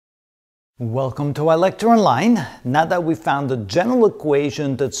Welcome to our lecture online. Now that we found the general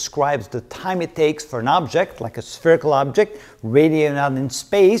equation that describes the time it takes for an object, like a spherical object, radiating out in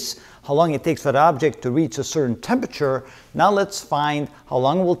space, how long it takes for the object to reach a certain temperature, now let's find how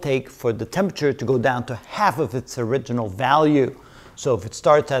long it will take for the temperature to go down to half of its original value. So if it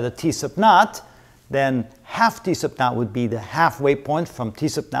starts at a T sub naught, then half T sub naught would be the halfway point from T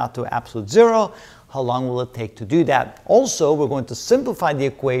sub naught to absolute zero. How long will it take to do that? Also, we're going to simplify the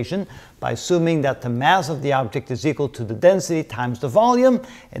equation by assuming that the mass of the object is equal to the density times the volume,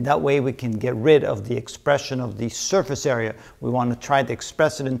 and that way we can get rid of the expression of the surface area. We want to try to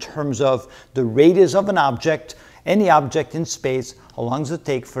express it in terms of the radius of an object, any object in space, how long does it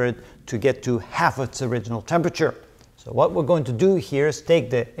take for it to get to half its original temperature. So what we're going to do here is take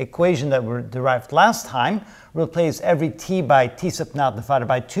the equation that we derived last time, replace every t by T sub naught divided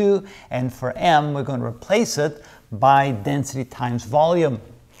by 2, and for m we're going to replace it by density times volume.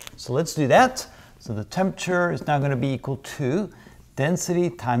 So let's do that. So the temperature is now going to be equal to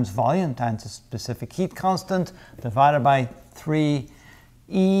density times volume times the specific heat constant divided by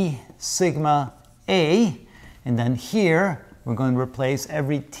 3e sigma a, and then here we're going to replace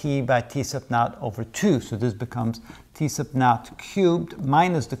every t by T sub naught over 2. So this becomes T sub naught cubed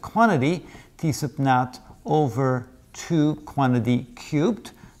minus the quantity T sub naught over 2 quantity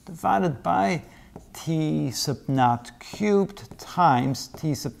cubed divided by T sub naught cubed times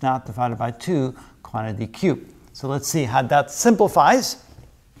T sub naught divided by 2 quantity cubed. So let's see how that simplifies.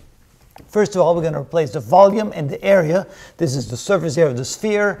 First of all, we're going to replace the volume and the area. This is the surface area of the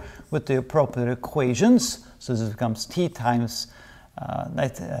sphere with the appropriate equations. So this becomes T times,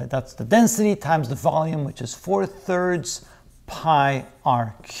 that's the density times the volume, which is 4/3 pi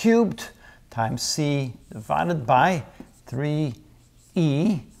r cubed times c divided by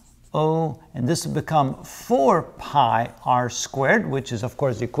 3e o, and this will become 4 pi r squared, which is of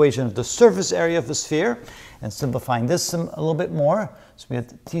course the equation of the surface area of the sphere. And simplifying this a little bit more, so we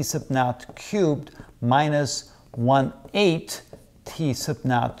have T sub naught cubed minus 1/8 T sub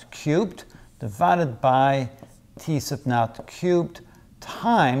naught cubed divided by T sub naught cubed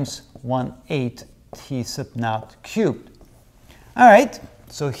times 1/8 T sub naught cubed. All right,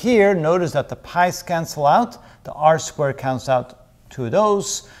 so here notice that the pi's cancel out, the r squared cancels out 2 of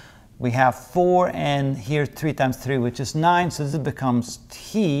those. We have 4 and here 3 times 3, which is 9, so this becomes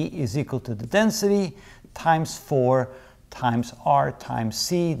T is equal to the density times 4 times r times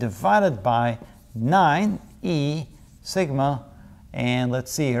c divided by 9e sigma. And let's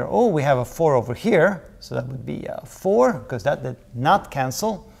see here, oh, we have a 4 over here, so that would be 4, because that did not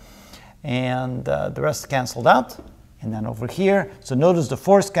cancel. And the rest canceled out. And then over here, so notice the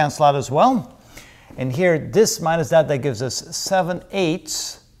 4's cancel out as well. And here, this minus that gives us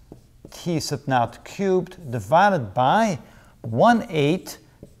 7/8 T sub naught cubed divided by 1/8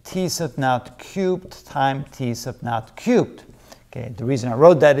 T sub naught cubed times T sub naught cubed. Okay, the reason I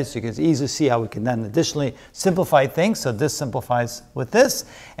wrote that is you can easily see how we can then additionally simplify things. So this simplifies with this.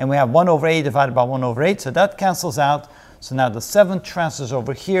 And we have 1/8 divided by 1/8. So that cancels out. So now the 7 transfers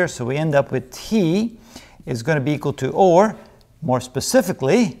over here. So we end up with T is going to be equal to, or more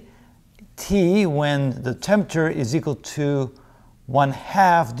specifically, T when the temperature is equal to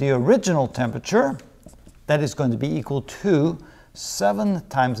 1/2 the original temperature. That is going to be equal to 7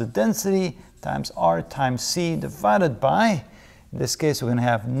 times the density times r times c divided by, in this case, we're going to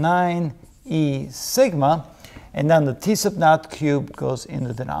have 9e sigma, and then the T sub naught cubed goes in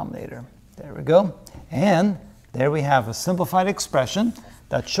the denominator. There we go. And there we have a simplified expression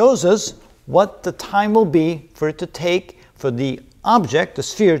that shows us what the time will be for it to take for the object, the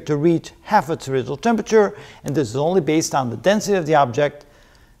sphere, to reach half its original temperature. And this is only based on the density of the object,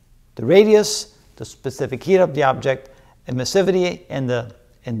 the radius, the specific heat of the object, emissivity, and the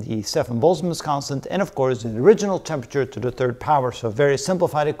Stefan-Boltzmann constant, and of course the original temperature to the 3rd power. So a very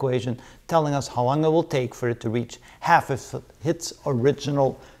simplified equation telling us how long it will take for it to reach half of its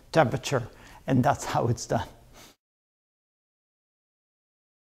original temperature. And that's how it's done.